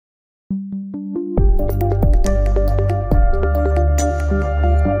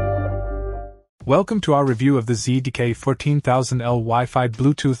Welcome to our review of the ZDK 14000L Wi-Fi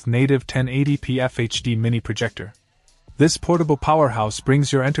Bluetooth native 1080p FHD mini projector. This portable powerhouse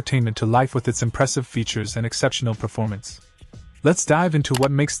brings your entertainment to life with its impressive features and exceptional performance. Let's dive into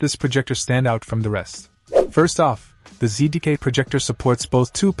what makes this projector stand out from the rest. First off, the ZDK projector supports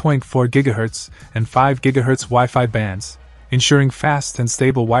both 2.4 GHz and 5 GHz Wi-Fi bands, ensuring fast and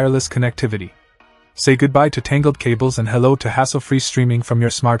stable wireless connectivity. Say goodbye to tangled cables and hello to hassle-free streaming from your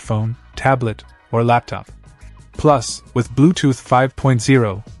smartphone, tablet, or laptop. Plus, with Bluetooth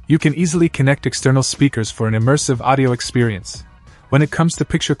 5.0, you can easily connect external speakers for an immersive audio experience. When it comes to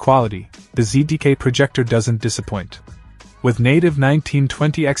picture quality, the ZDK projector doesn't disappoint. With native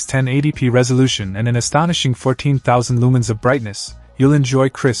 1920x 1080p resolution and an astonishing 14,000 lumens of brightness, you'll enjoy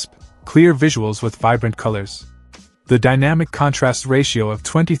crisp, clear visuals with vibrant colors. The dynamic contrast ratio of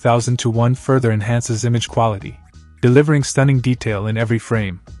 20,000:1 further enhances image quality, delivering stunning detail in every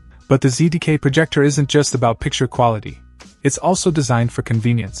frame. But the ZDK projector isn't just about picture quality. It's also designed for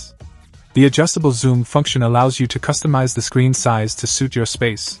convenience. The adjustable zoom function allows you to customize the screen size to suit your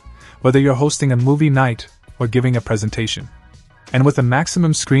space, whether you're hosting a movie night or giving a presentation. And with a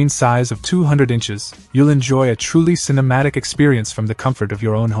maximum screen size of 200 inches, you'll enjoy a truly cinematic experience from the comfort of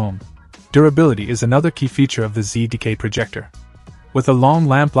your own home. Durability is another key feature of the ZDK projector. With a long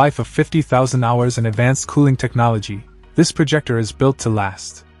lamp life of 50,000 hours and advanced cooling technology, this projector is built to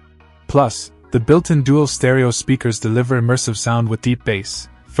last. Plus, the built-in dual stereo speakers deliver immersive sound with deep bass,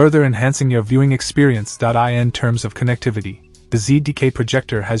 further enhancing your viewing experience. In terms of connectivity, the ZDK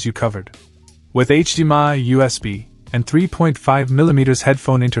projector has you covered. With HDMI, USB, and 3.5mm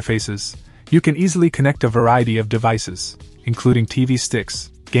headphone interfaces, you can easily connect a variety of devices, including TV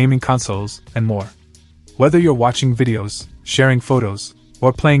sticks, gaming consoles, and more. Whether you're watching videos, sharing photos,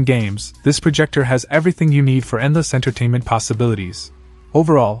 or playing games, this projector has everything you need for endless entertainment possibilities.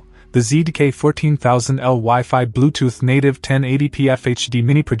 Overall, the ZDK 14000L Wi-Fi Bluetooth native 1080p FHD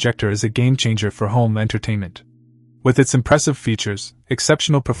mini projector is a game-changer for home entertainment. With its impressive features,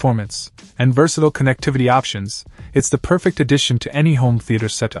 exceptional performance, and versatile connectivity options, it's the perfect addition to any home theater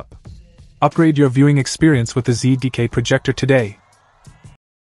setup. Upgrade your viewing experience with the ZDK projector today.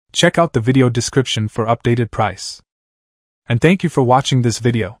 Check out the video description for updated price. And thank you for watching this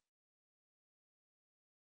video.